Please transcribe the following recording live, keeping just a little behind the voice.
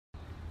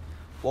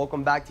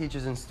Welcome back,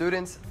 teachers and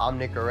students. I'm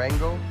Nick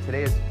Arango.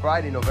 Today is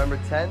Friday, November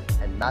 10th,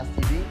 and Mass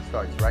TV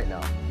starts right now.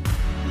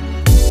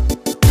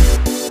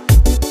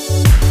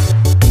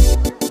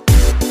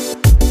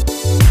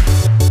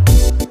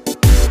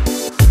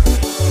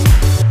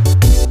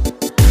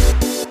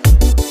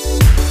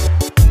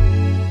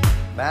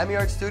 Miami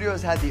Art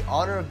Studios had the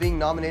honor of being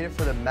nominated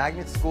for the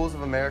Magnet Schools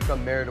of America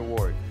Merit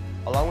Award.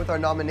 Along with our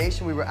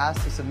nomination, we were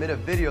asked to submit a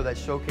video that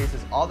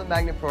showcases all the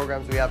magnet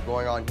programs we have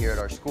going on here at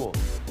our school.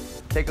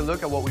 Take a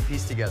look at what we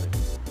pieced together.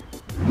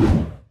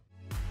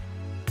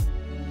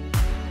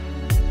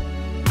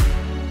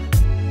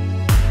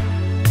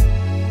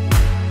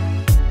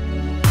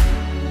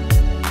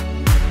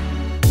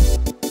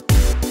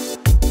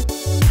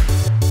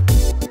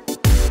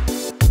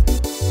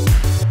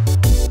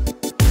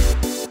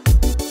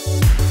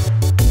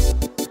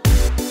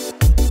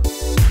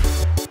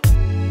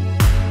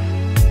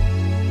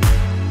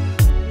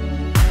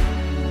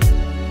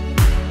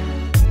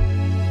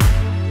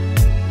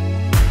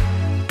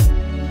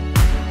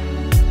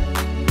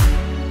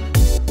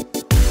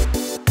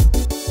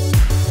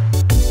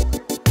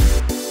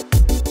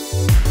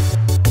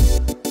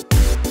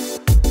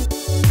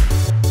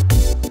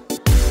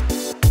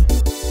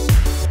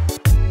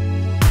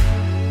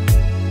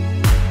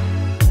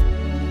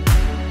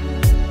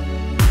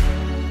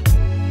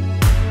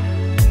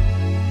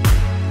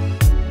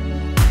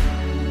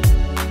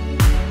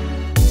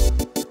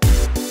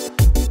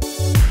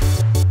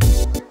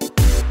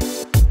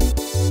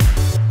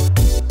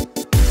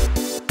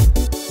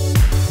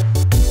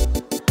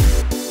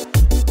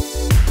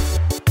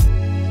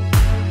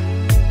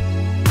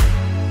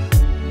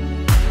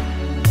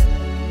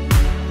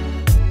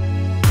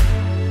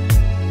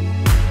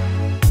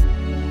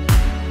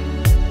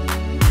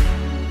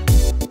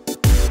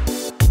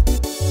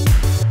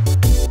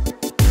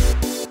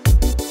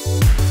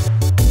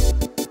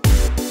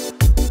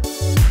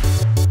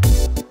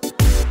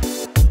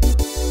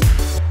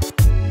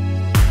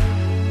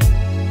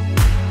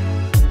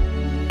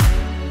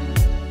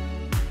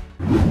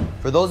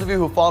 For those of you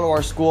who follow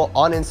our school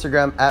on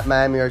Instagram at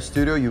Miami Art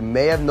Studio, you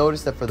may have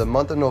noticed that for the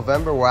month of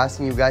November, we're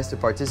asking you guys to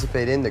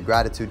participate in the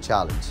Gratitude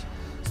Challenge.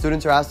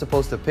 Students are asked to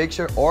post a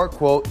picture or a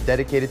quote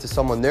dedicated to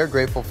someone they're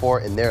grateful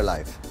for in their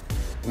life.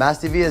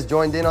 Mass TV has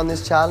joined in on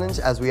this challenge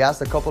as we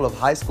asked a couple of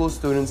high school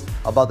students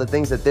about the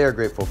things that they're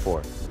grateful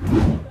for.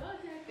 3,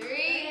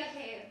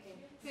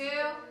 2.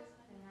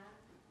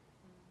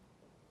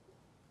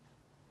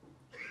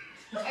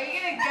 Are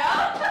you gonna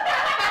go?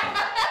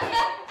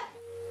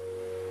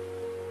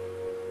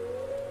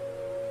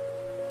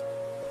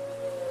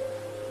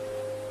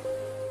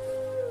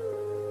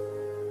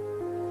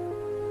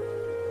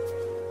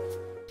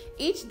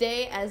 Each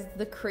day, as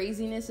the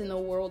craziness in the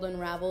world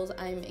unravels,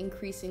 I'm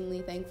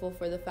increasingly thankful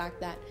for the fact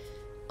that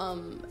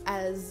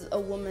as a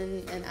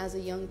woman and as a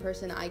young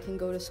person, I can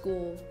go to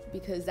school,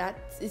 because that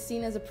is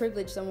seen as a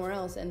privilege somewhere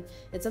else, and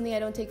it's something I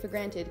don't take for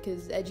granted,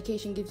 because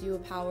education gives you a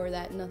power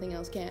that nothing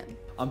else can.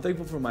 I'm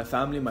thankful for my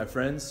family, my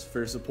friends,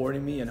 for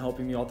supporting me and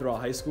helping me all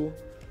throughout high school,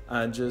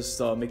 and just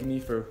making me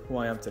for who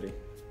I am today.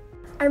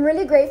 I'm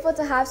really grateful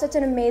to have such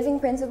an amazing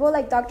principal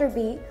like Dr.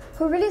 B,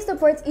 who really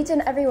supports each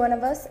and every one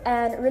of us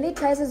and really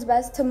tries his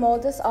best to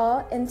mold us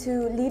all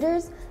into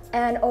leaders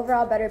and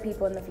overall better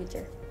people in the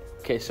future.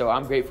 Okay, so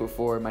I'm grateful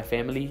for my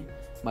family,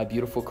 my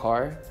beautiful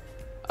car,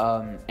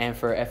 and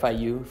for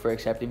FIU for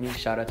accepting me.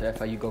 Shout out to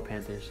FIU, go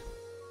Panthers.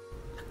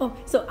 Oh,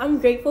 so I'm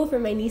grateful for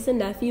my niece and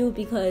nephew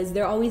because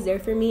they're always there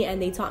for me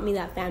and they taught me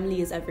that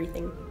family is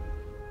everything.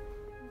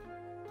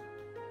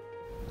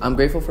 I'm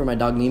grateful for my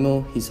dog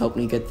Nemo. He's helped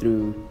me get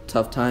through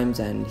tough times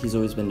and he's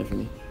always been there for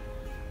me.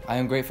 I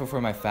am grateful for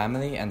my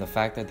family and the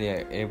fact that they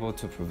are able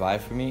to provide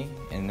for me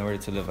in order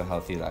to live a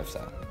healthy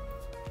lifestyle.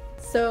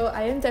 So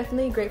I am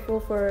definitely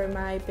grateful for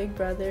my big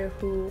brother,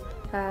 who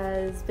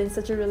has been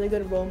such a really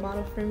good role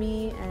model for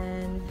me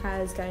and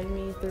has guided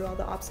me through all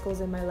the obstacles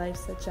in my life,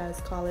 such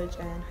as college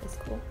and high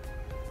school.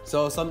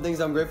 So some things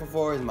I'm grateful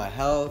for is my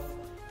health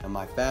and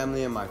my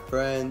family and my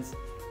friends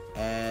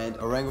and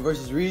Arango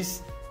versus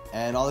Reese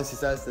and all the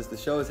success that the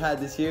show has had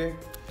this year.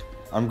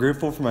 I'm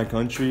grateful for my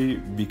country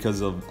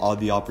because of all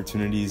the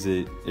opportunities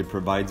it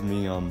provides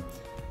me.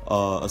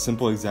 A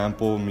simple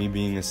example, me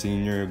being a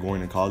senior going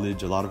to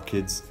college, a lot of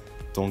kids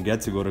don't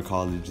get to go to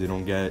college. They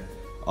don't get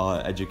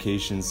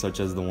education such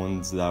as the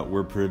ones that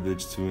we're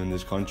privileged to in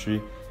this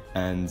country,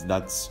 and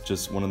that's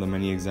just one of the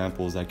many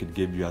examples I could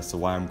give you as to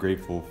why I'm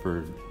grateful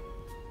for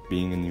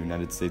being in the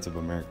United States of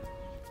America.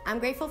 I'm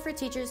grateful for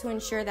teachers who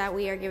ensure that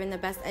we are given the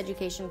best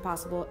education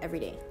possible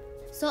every day.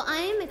 So I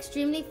am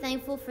extremely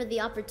thankful for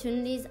the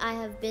opportunities I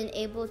have been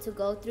able to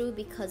go through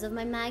because of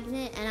my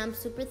magnet, and I'm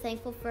super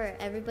thankful for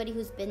everybody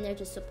who's been there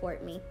to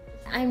support me.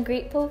 I'm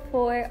grateful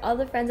for all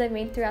the friends I've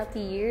made throughout the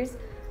years.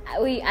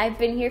 I've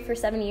been here for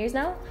 7 years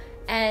now,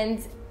 and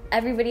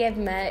everybody I've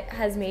met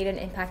has made an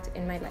impact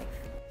in my life.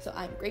 So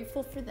I'm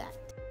grateful for that.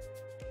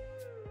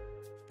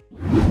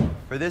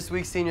 For this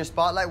week's Senior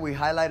Spotlight, we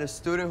highlight a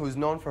student who's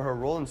known for her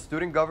role in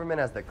student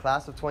government as the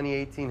Class of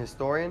 2018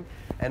 historian,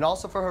 and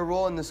also for her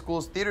role in the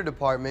school's theater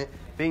department,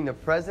 being the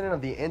president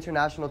of the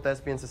International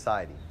Thespian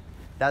Society.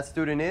 That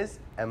student is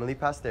Emily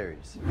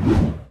Pasteres.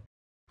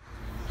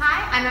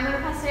 Hi, I'm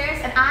Emily Pasteres,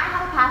 and I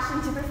have a passion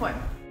to perform.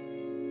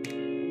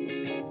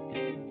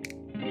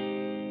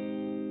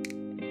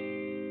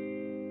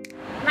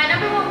 My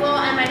number one goal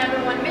and my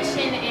number one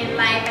mission in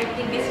life, I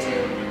think, is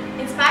to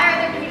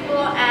inspire other people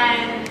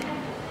and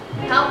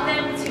help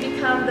them to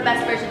become the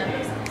best version of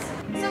themselves.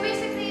 So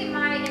basically,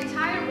 my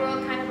entire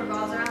world kind of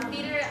revolves around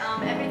theater.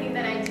 Everything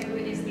that I do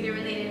is theater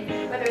related,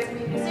 whether it's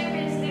community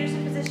service,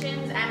 leadership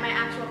positions, and my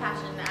actual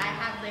passion. I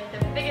have like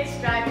the biggest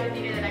drive for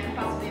theater that I can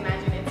possibly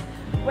imagine. It's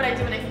what I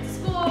do when I come to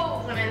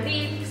school, when I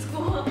leave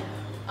school.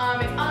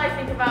 It's all I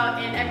think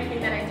about in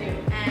everything that I do,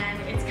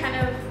 and it's kind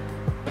of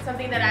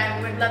something that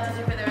I would love to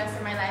do for the rest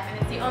of my life,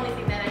 and it's the only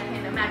thing that I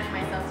can imagine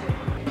myself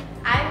doing.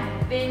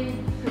 I've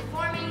been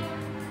performing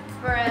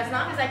for as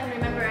long as I can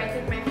remember. I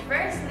think my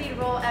first lead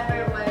role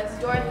ever was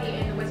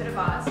Dorothy in The Wizard of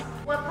Oz.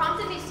 What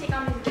prompted me to take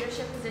on these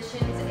leadership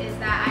positions is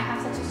that I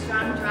have such a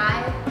strong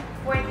drive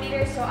for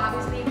theater, so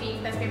obviously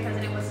being thespian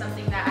president was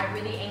something that I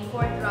really aimed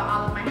for throughout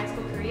all of my high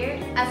school career.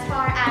 As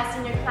far as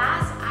senior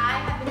class, I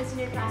have been a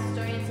senior class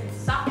historian since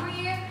sophomore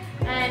year,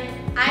 and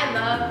I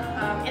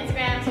love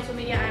Instagram, social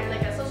media. I'm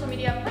like a social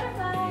media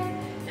butterfly,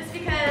 just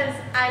because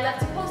I love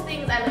to post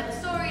things, I love the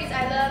stories,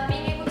 I love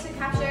being able to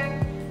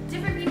capture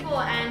different people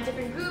and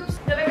different groups.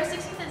 November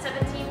 16th and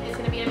 17th is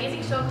going to be an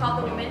amazing show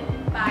called The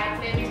Women by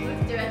Claire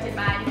Booth, directed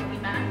by Nicole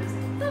Kidman,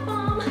 who's the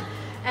bomb,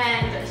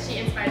 and she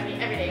inspires me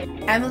every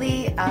day.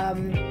 Emily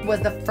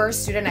was the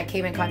first student I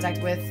came in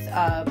contact with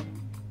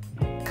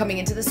coming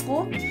into the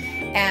school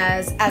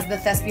as the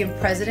thespian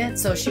president,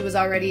 so she was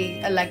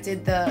already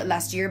elected the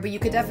last year, but you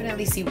could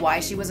definitely see why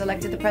she was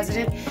elected the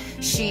president.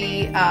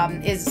 She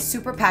is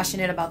super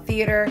passionate about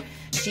theater.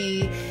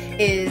 She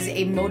is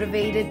a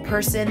motivated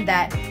person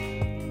that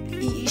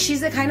she's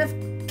the kind of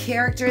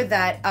character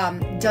that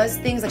does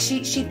things like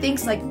she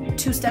thinks like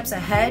 2 steps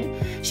ahead.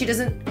 She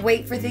doesn't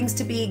wait for things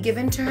to be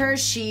given to her.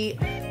 She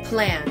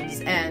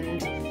plans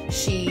and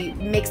she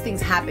makes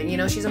things happen. You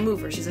know, she's a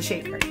mover, she's a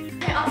shaker.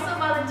 I also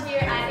volunteer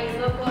at a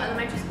local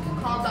elementary school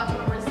called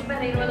Dr. Morris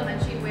Barreiro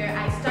Elementary, where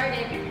I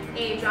started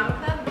a drama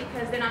club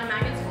because they're not a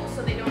magnet school,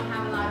 so they don't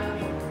have a lot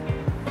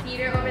of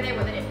theater over there.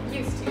 Well, they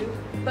used to,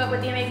 but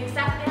with the amazing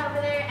staff they have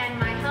over there and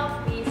my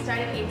help, we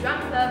started a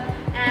drama club,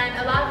 and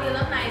a lot of the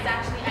alumni is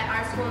actually at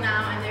our school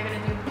now, and they're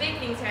going to do big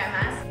things here at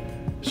Mass.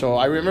 So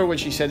I remember when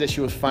she said that she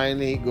was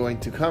finally going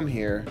to come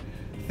here,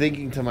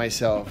 thinking to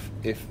myself,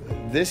 if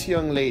this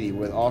young lady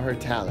with all her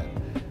talent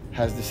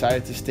has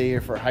decided to stay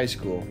here for high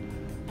school,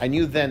 I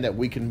knew then that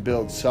we can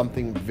build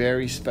something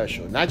very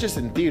special, not just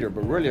in theater,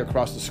 but really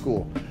across the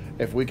school,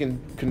 if we can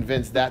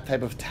convince that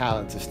type of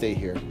talent to stay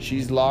here.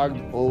 She's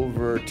logged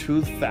over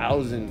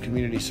 2,000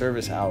 community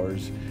service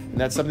hours, and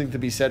that's something to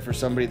be said for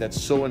somebody that's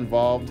so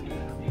involved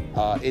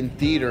in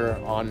theater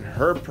on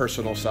her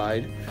personal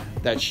side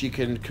that she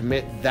can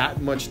commit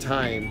that much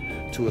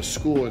time to a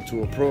school and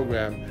to a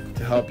program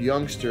to help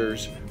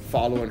youngsters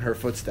follow in her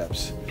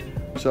footsteps.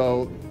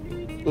 So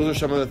those are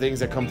some of the things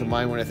that come to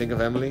mind when I think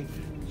of Emily.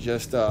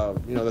 Just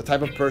the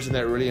type of person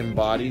that really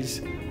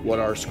embodies what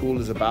our school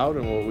is about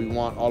and what we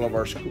want all of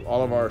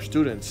our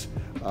students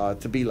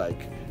to be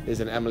like is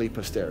an Emily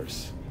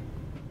Pasteres.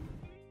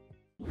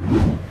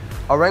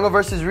 Arango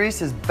vs.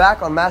 Reese is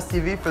back on Mass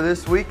TV for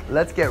this week.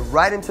 Let's get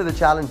right into the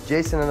challenge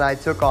Jason and I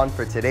took on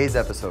for today's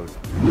episode.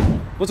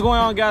 What's going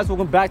on, guys?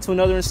 Welcome back to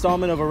another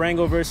installment of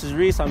Arango vs.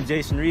 Reese. I'm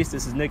Jason Reese.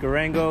 This is Nick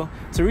Arango.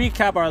 To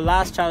recap, our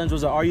last challenge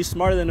was the Are You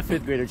Smarter Than a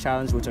Fifth Grader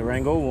challenge, which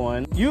Arango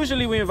won.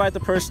 Usually we invite the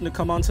person to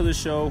come onto the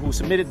show who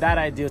submitted that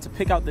idea to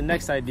pick out the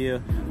next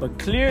idea, but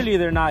clearly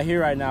they're not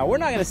here right now. We're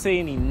not going to say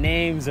any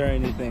names or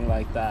anything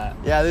like that.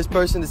 Yeah, this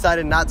person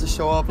decided not to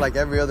show up like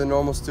every other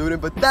normal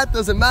student, but that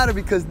doesn't matter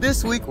because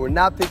this week we're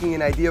not picking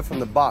an idea from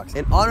the box.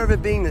 In honor of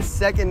it being the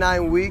second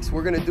 9 weeks,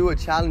 we're going to do a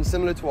challenge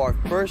similar to our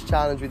first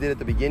challenge we did at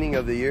the beginning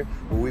of the year,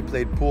 where we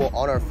played pool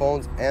on our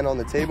phones and on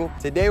the table.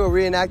 Today we're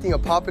reenacting a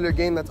popular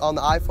game that's on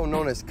the iPhone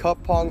known as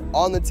Cup Pong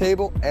on the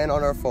table and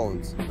on our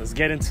phones. Let's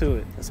get into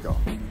it. Let's go.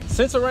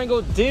 Since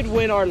Arango did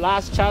win our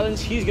last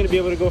challenge, he's going to be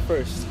able to go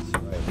first.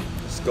 All right,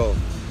 let's go.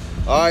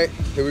 All right,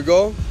 here we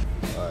go.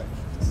 All right,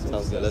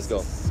 sounds good. Let's go.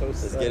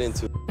 Let's get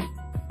into it.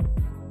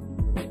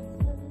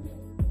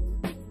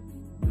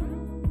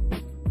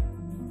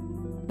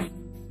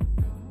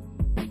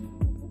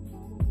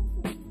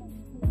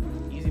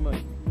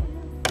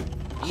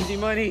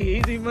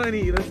 Easy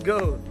money, let's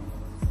go.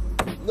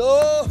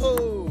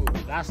 No!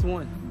 Last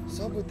one. What's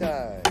up with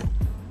that?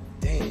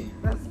 Damn.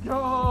 Let's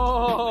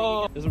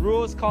go! There's a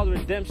rule, it's called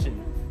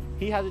redemption.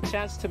 He has a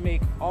chance to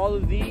make all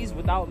of these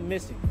without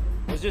missing.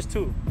 It's just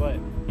 2, but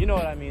you know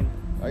what I mean.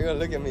 Why are you gonna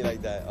look at me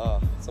like that?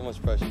 Oh, so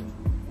much pressure.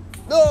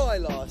 No, I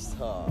lost.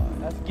 Oh.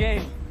 That's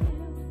game.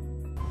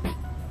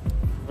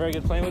 Very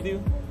good playing with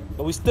you.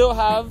 But we still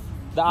have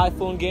the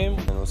iPhone game.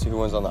 And we'll see who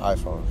wins on the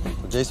iPhone.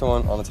 So Jason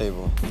won on the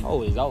table.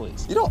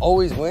 Always. You don't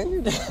always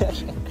win. All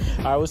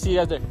right, we'll see you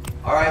guys there.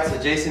 All right, so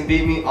Jason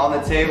beat me on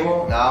the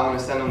table. Now I'm gonna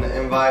send him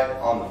the invite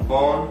on the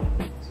phone.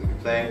 So we can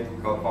play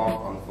cup pong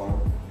on the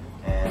phone.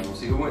 And we'll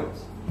see who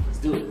wins. Let's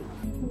do it.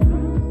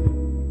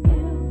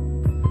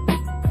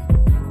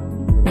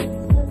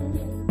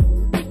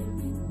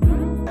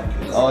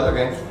 Oh, it's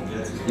okay.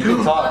 You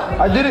can talk.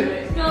 I did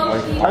it.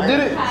 I did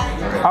it.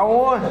 I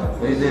won.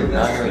 What you did?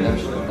 Now you're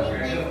redemption.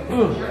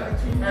 Ooh.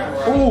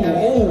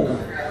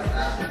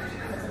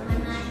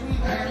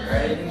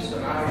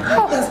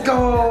 Let's go.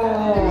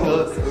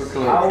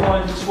 I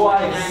won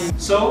twice.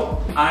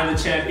 So, I'm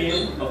the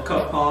champion of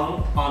cup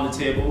pong on the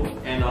table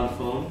and on the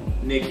phone.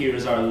 Nick here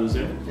is our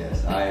loser.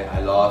 Yes, I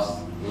lost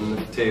on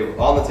the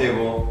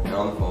table, and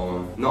on the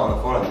phone. No, on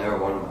the phone I've never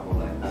won in my whole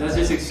life. That's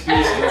just excuse.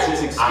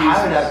 I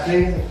haven't had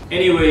played.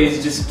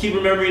 Anyways, just keep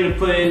remembering to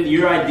put in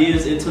your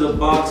ideas into the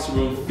box,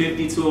 room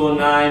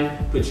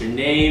 5209. Put your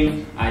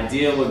name,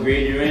 idea, what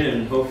grade you're in,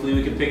 and hopefully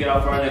we can pick it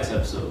out for our next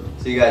episode.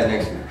 See you guys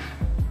next week.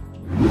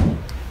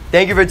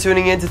 Thank you for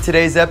tuning in to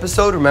today's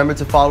episode. Remember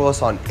to follow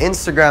us on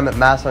Instagram at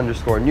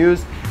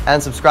mass_news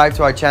and subscribe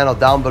to our channel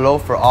down below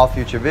for all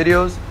future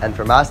videos. And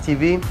for Mass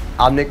TV,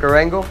 I'm Nick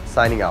Arango,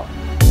 signing out.